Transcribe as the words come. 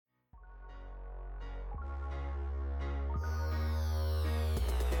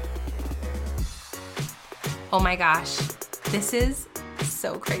Oh my gosh, this is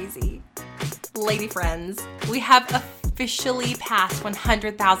so crazy. Lady friends, we have officially passed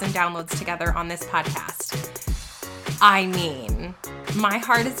 100,000 downloads together on this podcast. I mean, my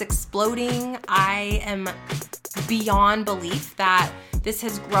heart is exploding. I am beyond belief that this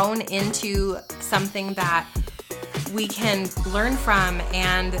has grown into something that we can learn from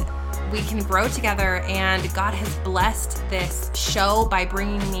and we can grow together, and God has blessed this show by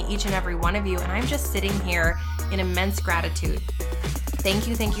bringing me each and every one of you, and I'm just sitting here in immense gratitude. Thank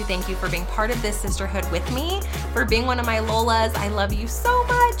you for being part of this sisterhood with me, for being one of my Lolas. I love you so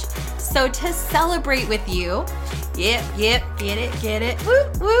much. So to celebrate with you, yep, get it,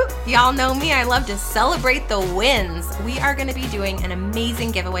 whoop, whoop. Y'all know me, I love to celebrate the wins. We are gonna be doing an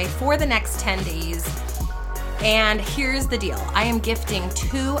amazing giveaway for the next 10 days. And here's the deal. I am gifting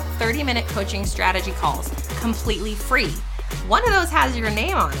 2 30-minute coaching strategy calls completely free. One of those has your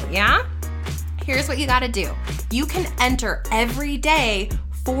name on it, yeah? Here's what you gotta do. You can enter every day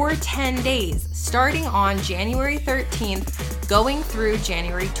for 10 days, starting on January 13th, going through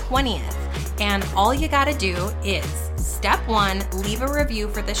January 20th. And all you gotta do is, step 1, leave a review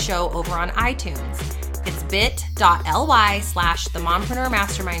for the show over on iTunes. It's bit.ly/The Mompreneur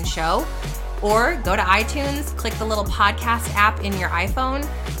Mastermind Show. Or go to iTunes, click the little podcast app in your iPhone,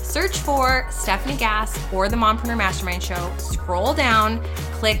 search for Stephanie Gass or the Mompreneur Mastermind Show, scroll down,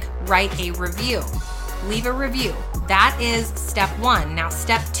 click write a review. Leave a review. That is step 1. Now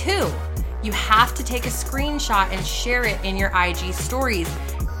step 2, you have to take a screenshot and share it in your IG stories.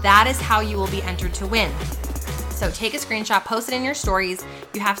 That is how you will be entered to win. So take a screenshot, post it in your stories.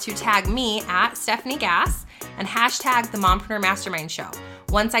 You have to tag me at Stephanie Gass and hashtag the Mompreneur Mastermind Show.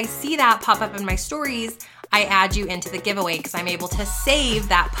 Once I see that pop up in my stories, I add you into the giveaway because I'm able to save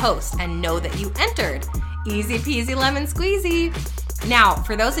that post and know that you entered. Easy peasy lemon squeezy. Now,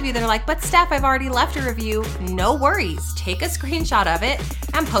 for those of you that are like, but Steph, I've already left a review, no worries. Take a screenshot of it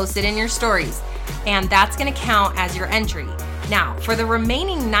and post it in your stories. And that's gonna count as your entry. Now, for the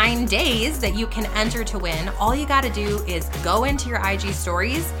remaining 9 days that you can enter to win, all you gotta do is go into your IG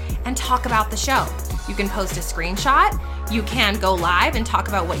stories and talk about the show. You can post a screenshot. You can go live and talk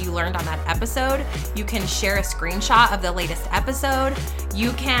about what you learned on that episode. You can share a screenshot of the latest episode.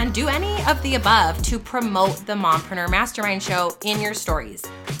 You can do any of the above to promote the Mompreneur Mastermind Show in your stories.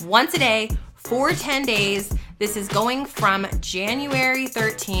 Once a day for 10 days. This is going from January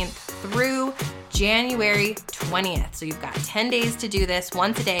 13th through January 20th. So you've got 10 days to do this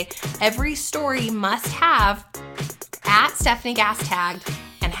once a day. Every story must have at Stephanie Gass tagged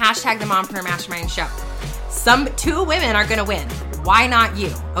and hashtag the Mompreneur Mastermind Show. 2 women are gonna win. Why not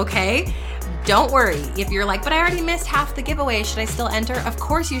you? Okay? Don't worry. If you're like, but I already missed half the giveaway, should I still enter? Of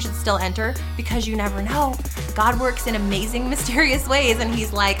course you should still enter, because you never know. God works in amazing, mysterious ways, and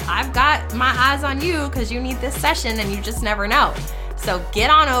he's like, I've got my eyes on you because you need this session, and you just never know. So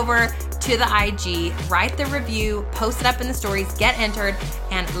get on over to the IG, write the review, post it up in the stories, get entered,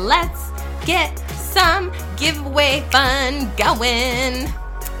 and let's get some giveaway fun going.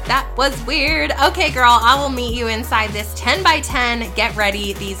 That was weird. Okay, girl, I will meet you inside this 10 by 10. Get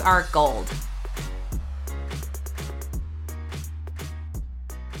ready. These are gold.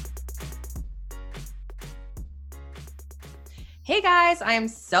 Hey guys, I am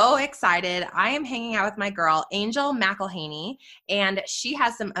so excited. I am hanging out with my girl, Angel McElhaney, and she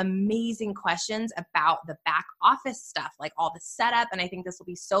has some amazing questions about the back office stuff, like all the setup, and I think this will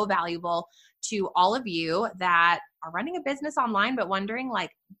be so valuable to all of you that are running a business online but wondering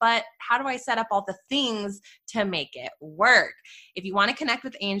but how do I set up all the things to make it work? If you want to connect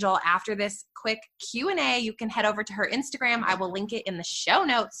with Angel after this quick Q&A, you can head over to her Instagram. I will link it in the show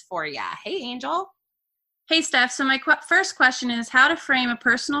notes for you. Hey, Angel. Hey, Steph. So my first question is how to frame a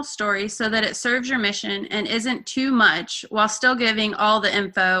personal story so that it serves your mission and isn't too much while still giving all the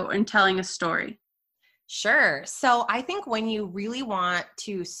info and telling a story. Sure. So I think when you really want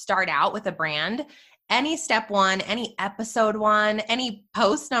to start out with a brand, any step 1, any episode 1, any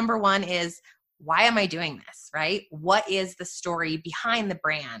post number 1 is, why am I doing this, right? What is the story behind the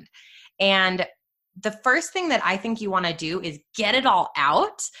brand? And the first thing that I think you want to do is get it all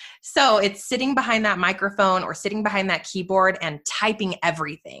out. So it's sitting behind that microphone or sitting behind that keyboard and typing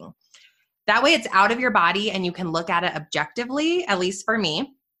everything. That way it's out of your body and you can look at it objectively, at least for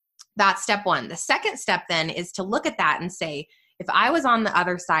me. That's step 1. The second step then is to look at that and say, if I was on the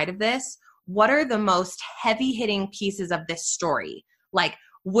other side of this, what are the most heavy hitting pieces of this story? Like,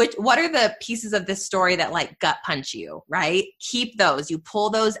 what are the pieces of this story that gut punch you, right? Keep those. You pull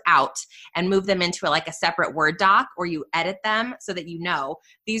those out and move them into a separate Word doc, or you edit them so that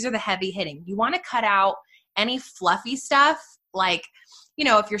these are the heavy hitting. You want to cut out any fluffy stuff.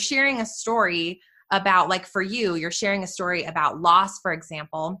 If you're sharing a story about, like for you, you're sharing a story about loss, for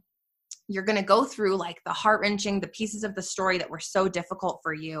example. You're going to go through like the heart-wrenching, the pieces of the story that were so difficult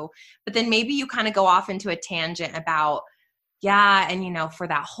for you. But then maybe you kind of go off into a tangent about, yeah, and you know, for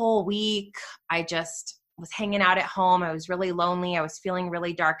that whole week, I just was hanging out at home. I was really lonely. I was feeling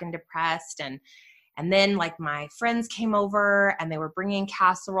really dark and depressed. And then like my friends came over and they were bringing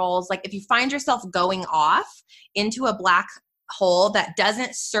casseroles. Like if you find yourself going off into a black hole that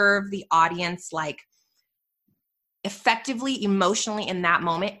doesn't serve the audience like effectively, emotionally in that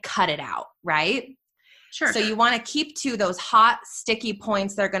moment, cut it out, right? Sure. So you want to keep to those hot, sticky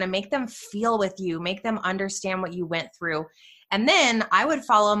points that are going to make them feel with you, make them understand what you went through. And then I would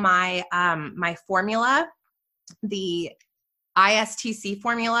follow my my formula, the ISTC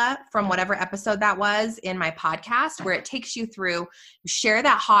formula from whatever episode that was in my podcast, where it takes you through, you share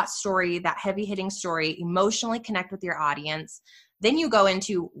that hot story, that heavy hitting story, emotionally connect with your audience. Then you go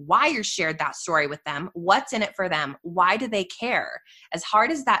into why you shared that story with them, what's in it for them, why do they care? As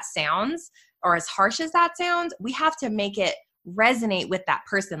hard as that sounds, or as harsh as that sounds, we have to make it resonate with that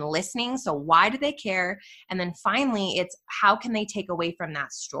person listening. So why do they care? And then finally, it's how can they take away from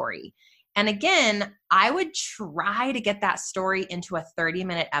that story? And again, I would try to get that story into a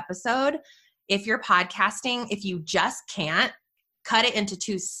 30-minute episode. If you're podcasting, if you just can't, cut it into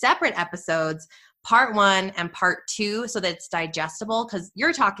 2 separate episodes, part 1 and part 2, so that it's digestible, because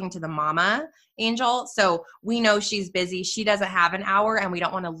you're talking to the mama, Angel. So we know she's busy. She doesn't have an hour and we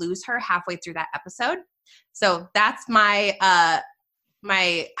don't want to lose her halfway through that episode. So that's my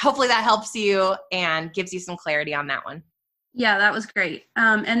hopefully that helps you and gives you some clarity on that one. Yeah, that was great.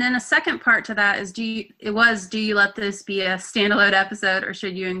 And then a second part to that is, do you let this be a standalone episode, or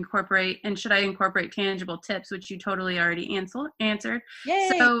should I incorporate tangible tips, which you totally already answered.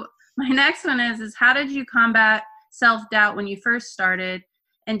 Yay. So my next one is how did you combat self-doubt when you first started?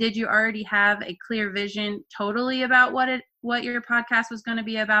 And did you already have a clear vision totally about what your podcast was going to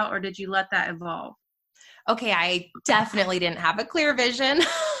be about, or did you let that evolve? Okay, I definitely didn't have a clear vision.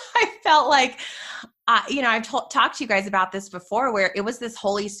 I felt like, I've talked to you guys about this before, where it was this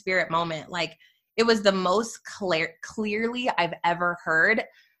Holy Spirit moment. Like it was the most clearly I've ever heard,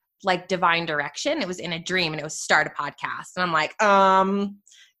 like divine direction. It was in a dream and it was start a podcast. And I'm like,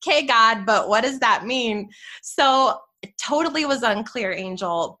 okay, God, but what does that mean? So it totally was unclear,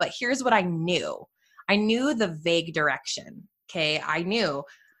 Angel, but here's what I knew. I knew the vague direction. Okay. I knew,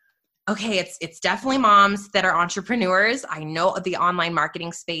 okay, it's definitely moms that are entrepreneurs. I know the online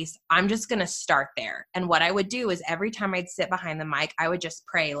marketing space. I'm just going to start there. And what I would do is every time I'd sit behind the mic, I would just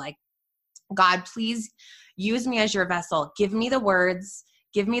pray like, God, please use me as your vessel. Give me the words,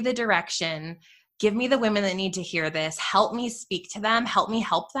 give me the direction, give me the women that need to hear this. Help me speak to them. Help me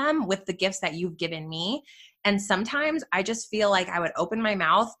help them with the gifts that you've given me. And sometimes I just feel like I would open my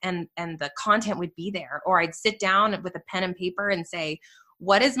mouth and the content would be there, or I'd sit down with a pen and paper and say,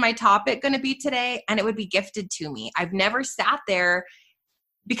 what is my topic going to be today? And it would be gifted to me. I've never sat there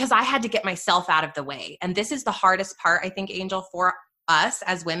because I had to get myself out of the way. And this is the hardest part, I think, Angel, for us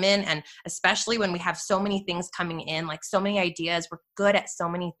as women, and especially when we have so many things coming in, like so many ideas, we're good at so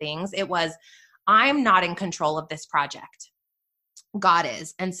many things. It was, I'm not in control of this project. God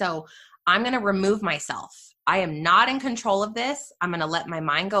is. And so I'm going to remove myself. I am not in control of this. I'm going to let my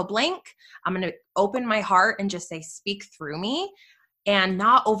mind go blank. I'm going to open my heart and just say, speak through me, and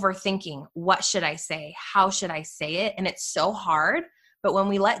not overthinking. What should I say? How should I say it? And it's so hard. But when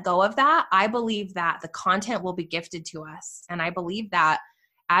we let go of that, I believe that the content will be gifted to us. And I believe that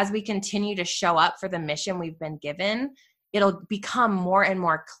as we continue to show up for the mission we've been given, it'll become more and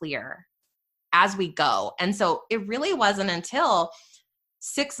more clear as we go. And so it really wasn't until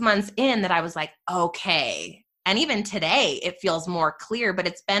 6 months in that I was like, okay. And even today it feels more clear, but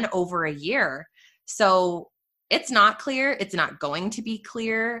it's been over a year. So it's not clear. It's not going to be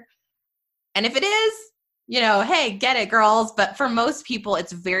clear. And if it is, hey, get it, girls. But for most people,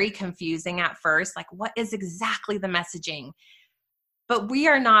 it's very confusing at first. Like, what is exactly the messaging? But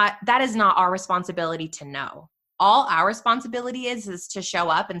that is not our responsibility to know. All our responsibility is to show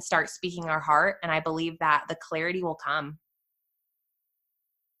up and start speaking our heart. And I believe that the clarity will come.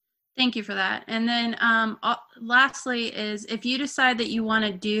 Thank you for that. And then lastly is, if you decide that you want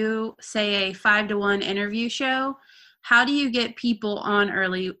to do, say, a 5-to-1 interview show, how do you get people on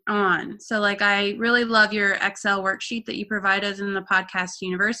early on? So like, I really love your Excel worksheet that you provide us in the Podcast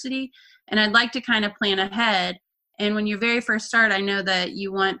University, and I'd like to kind of plan ahead. And when you very first start, I know that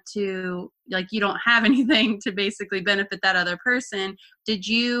you want to, like, you don't have anything to basically benefit that other person. Did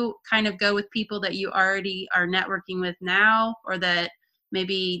you kind of go with people that you already are networking with now, or that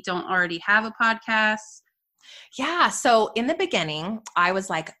maybe don't already have a podcast? Yeah. So in the beginning, I was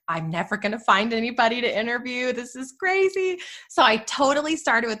like, I'm never going to find anybody to interview. This is crazy. So I totally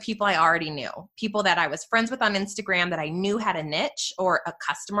started with people I already knew, people that I was friends with on Instagram that I knew had a niche, or a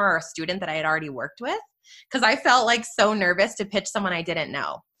customer or a student that I had already worked with, because I felt like so nervous to pitch someone I didn't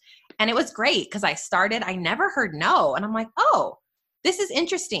know. And it was great because I never heard no. And I'm like, oh, this is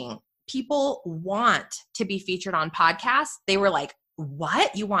interesting. People want to be featured on podcasts. They were like,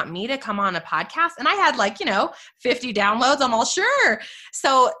 what? You want me to come on a podcast? And I had 50 downloads. I'm all sure.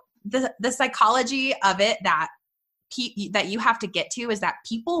 So the psychology of it that you have to get to is that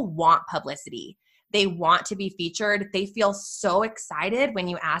people want publicity. They want to be featured. They feel so excited when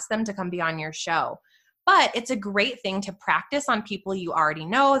you ask them to come be on your show. But it's a great thing to practice on people you already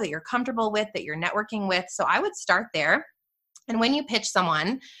know, that you're comfortable with, that you're networking with. So I would start there. And when you pitch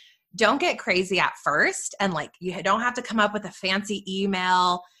someone, don't get crazy at first. And you don't have to come up with a fancy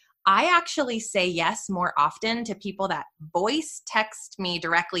email. I actually say yes more often to people that voice text me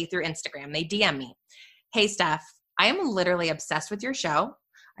directly through Instagram. They DM me. Hey, Steph, I am literally obsessed with your show.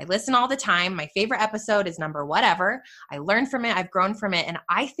 I listen all the time. My favorite episode is number whatever. I learned from it. I've grown from it. And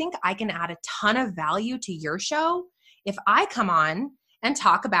I think I can add a ton of value to your show if I come on and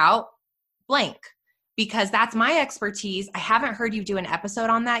talk about blank, because that's my expertise. I haven't heard you do an episode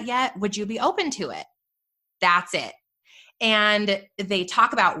on that yet. Would you be open to it? That's it. And they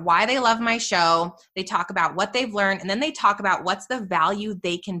talk about why they love my show. They talk about what they've learned. And then they talk about what's the value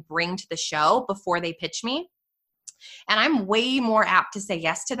they can bring to the show before they pitch me. And I'm way more apt to say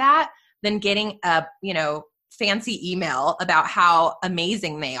yes to that than getting a, fancy email about how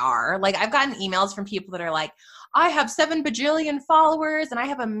amazing they are. I've gotten emails from people that are like, I have 7 bajillion followers and I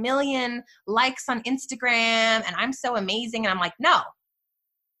have 1 million likes on Instagram and I'm so amazing. And I'm like, no,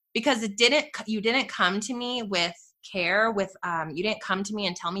 because you didn't come to me with care, you didn't come to me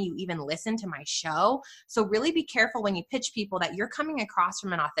and tell me you even listened to my show. So really be careful when you pitch people that you're coming across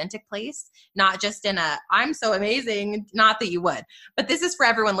from an authentic place, not just in I'm so amazing, not that you would, but this is for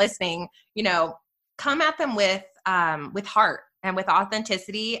everyone listening, come at them with heart and with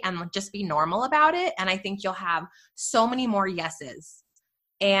authenticity, and just be normal about it. And I think you'll have so many more yeses.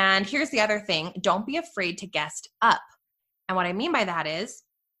 And here's the other thing. Don't be afraid to guest up. And what I mean by that is,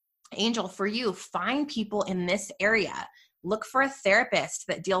 Angel, for you, find people in this area. Look for a therapist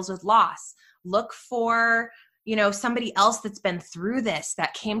that deals with loss. Look for, somebody else that's been through this,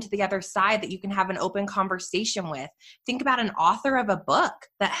 that came to the other side, that you can have an open conversation with. Think about an author of a book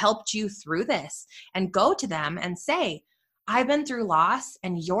that helped you through this, and go to them and say, I've been through loss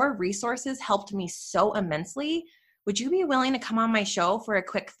and your resources helped me so immensely. Would you be willing to come on my show for a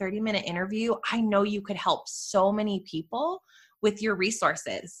quick 30-minute interview? I know you could help so many people with your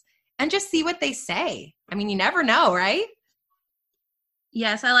resources. And just see what they say. I mean, you never know, right?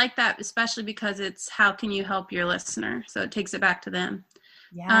 Yes, I like that, especially because it's how can you help your listener? So it takes it back to them.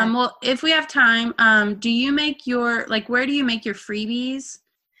 Yeah. Well, if we have time, do you make where do you make your freebies?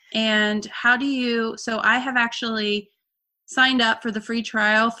 And how do you, so I have actually signed up for the free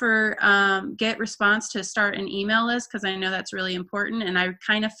trial for GetResponse to start an email list, because I know that's really important. And I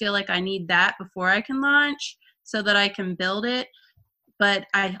kind of feel like I need that before I can launch so that I can build it. But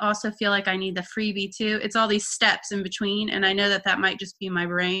I also feel like I need the freebie too. It's all these steps in between. And I know that might just be my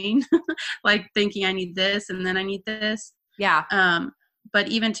brain, thinking I need this and then I need this. Yeah. But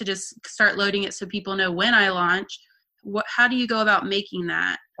even to just start loading it so people know when I launch, how do you go about making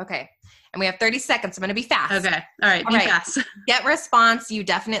that? Okay. And we have 30 seconds. I'm going to be fast. Okay. All right. Be fast. GetResponse, you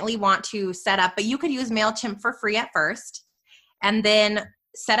definitely want to set up, but you could use MailChimp for free at first. And then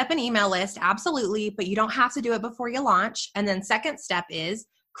set up an email list, absolutely, but you don't have to do it before you launch. And then second step is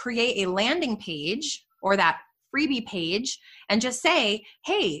create a landing page or that freebie page and just say,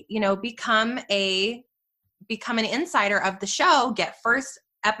 hey, become an insider of the show, get first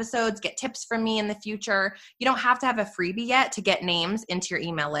episodes, get tips from me in the future. You don't have to have a freebie yet to get names into your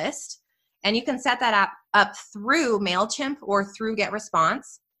email list. And you can set that up through MailChimp or through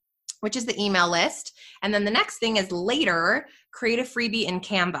GetResponse, which is the email list. And then the next thing is later, create a freebie in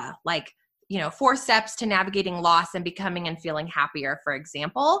Canva, 4 steps to navigating loss and becoming and feeling happier, for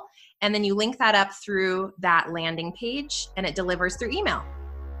example. And then you link that up through that landing page and it delivers through email.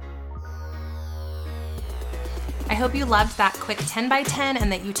 I hope you loved that quick 10 by 10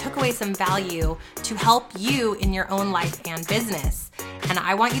 and that you took away some value to help you in your own life and business. And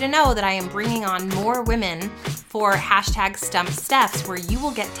I want you to know that I am bringing on more women for #StumpStephs, where you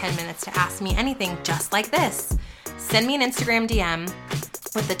will get 10 minutes to ask me anything just like this. Send me an Instagram DM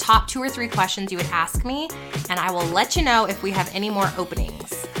with the top 2 or 3 questions you would ask me, and I will let you know if we have any more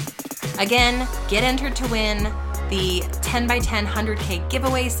openings. Again, get entered to win the 10 by 10 100K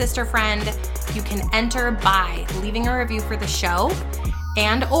giveaway, sister friend. You can enter by leaving a review for the show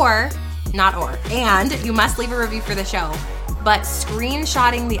and you must leave a review for the show, but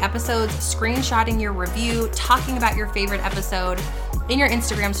screenshotting the episodes, screenshotting your review, talking about your favorite episode in your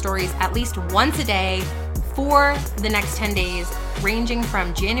Instagram stories at least once a day for the next 10 days, ranging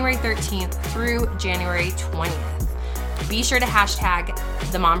from January 13th through January 20th. Be sure to hashtag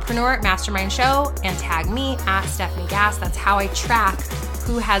the Mompreneur Mastermind Show and tag me at Stephanie Gass. That's how I track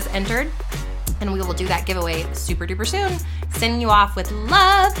who has entered. And we will do that giveaway super duper soon. Sending you off with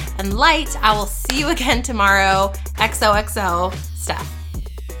love and light. I will see you again tomorrow. XOXO, Steph.